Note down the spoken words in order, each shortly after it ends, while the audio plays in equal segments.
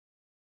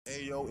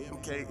Yo,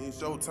 MK, it's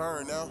your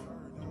turn now.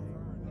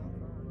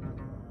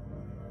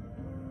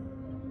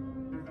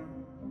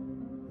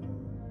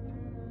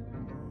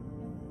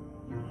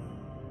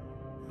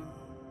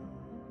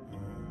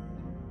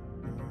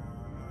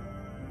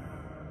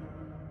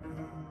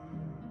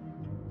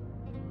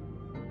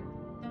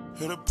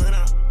 Hit the paint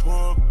out,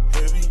 pour up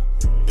heavy.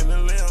 In the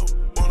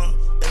layup, on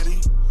a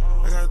Eddie.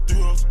 I got 3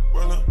 hoes,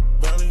 roll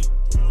valley.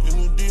 You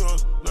new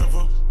deals, not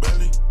for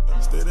belly.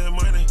 Stay that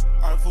money,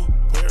 Eiffel,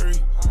 Perry.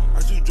 I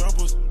shoot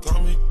droppers,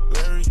 call me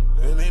Larry.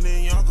 And they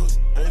did Yonkers,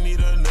 ain't need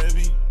a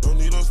Navy. Don't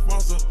need a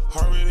sponsor,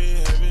 already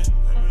heavy.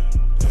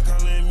 They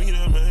calling me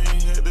the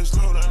main. Had to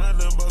slow down, I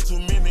done bought too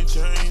many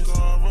chains. So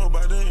I roll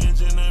by the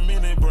engine, a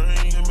minute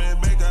brain. And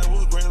man, back I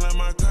was great like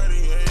my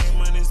Cartier.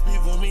 Money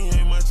speak for me,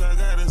 ain't much I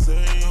gotta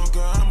say. Don't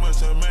care how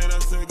much I made, I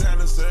still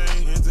gotta say.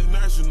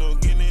 International,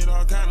 getting it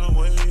all kind of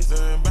ways. The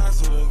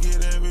ambassador,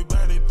 get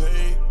everybody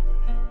paid.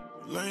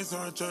 Lanes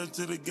on church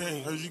to the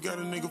game. Heard you got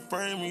a nigga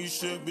frame and you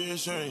should be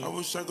ashamed. I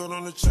was shackled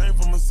on the chain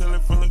from a cellar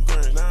full of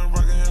grain. Now I'm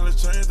rocking hella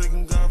chains,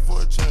 thanking God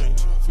for a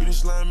change. Free the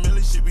slime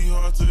millie, shit be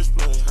hard to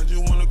explain. I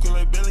just wanna kill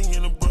like Belly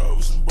in a bra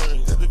with some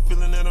brains. Got the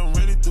feeling that I'm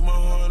ready through my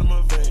heart and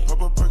my vein.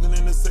 Pop a perkin'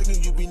 in a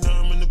second, you be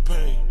numb in the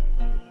pain.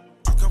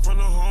 I come from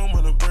the home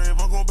of the brave.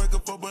 I'm going back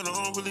and forth, but I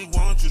don't really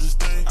want you to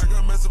stay. I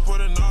got mad support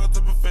and all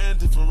type of fan,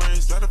 different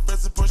race. Lot of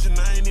fast portion,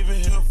 I ain't even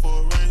here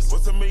for a race.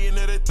 What's a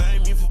millionaire, they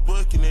thank me for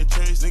booking that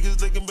chase. Niggas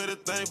looking better,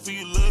 thank for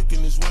you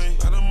looking this way.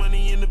 Lot of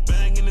money in the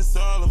bank and it's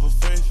all of a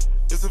faith.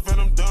 It's a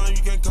phantom done,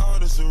 you can't call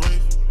this a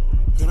race.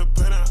 Hit a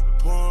pen out,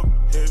 pour up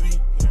heavy.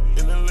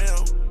 In the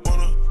lamp, on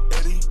a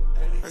Eddie.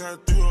 I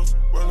got 3 hoes,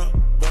 roll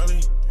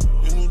valley.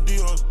 You new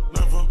deals,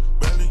 not for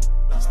belly.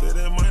 Stay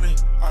that money,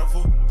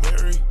 Eiffel,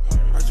 Perry.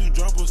 I shoot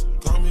droppers,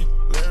 call me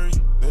Larry.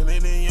 Then they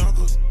did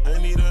Yonkers,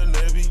 ain't need a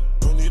Navy.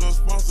 Don't need a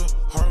sponsor,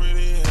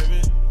 already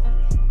heavy.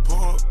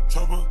 Pour up,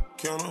 chopper,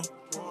 counter.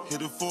 Hit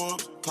the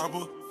Forbes,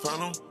 copper,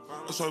 found 'em.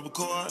 I swipe a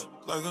card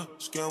like a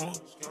scammer.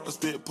 I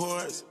spit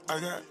poets, I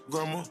got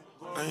grammar.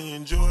 I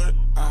enjoy it.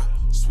 I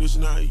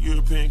switching out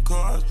European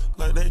cars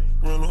like they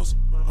rentals.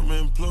 I'm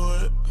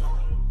employed.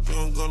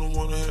 Young gonna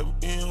wanna have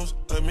M's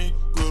like me,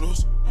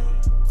 griddles.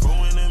 4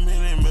 in a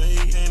minute,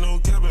 mate. Ain't no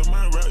cap in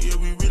my route, yeah,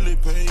 we really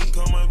paid.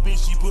 Call my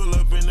bitch, she pull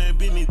up in that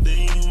Benny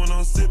thing. When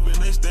I'm sipping,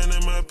 they stand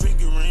in my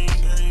pinky ring.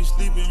 I ain't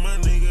sleeping, my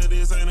nigga,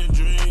 this ain't a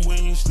dream. We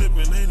ain't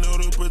slipping, they know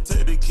to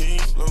protect the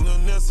king. Long little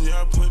Nessie,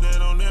 I put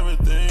that on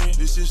everything.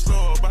 This shit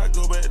slow up, I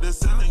go back to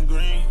selling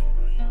green.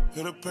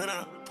 Hit a pen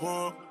out,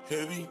 pour up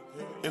heavy.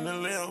 In the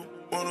lamp,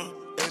 on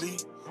a Eddie.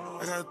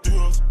 I got 3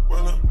 hoes,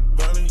 roll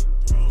valley.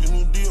 You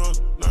new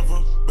deals, not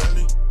for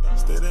belly.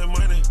 Stay that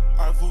money,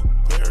 Eiffel,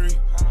 Perry.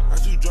 I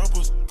shoot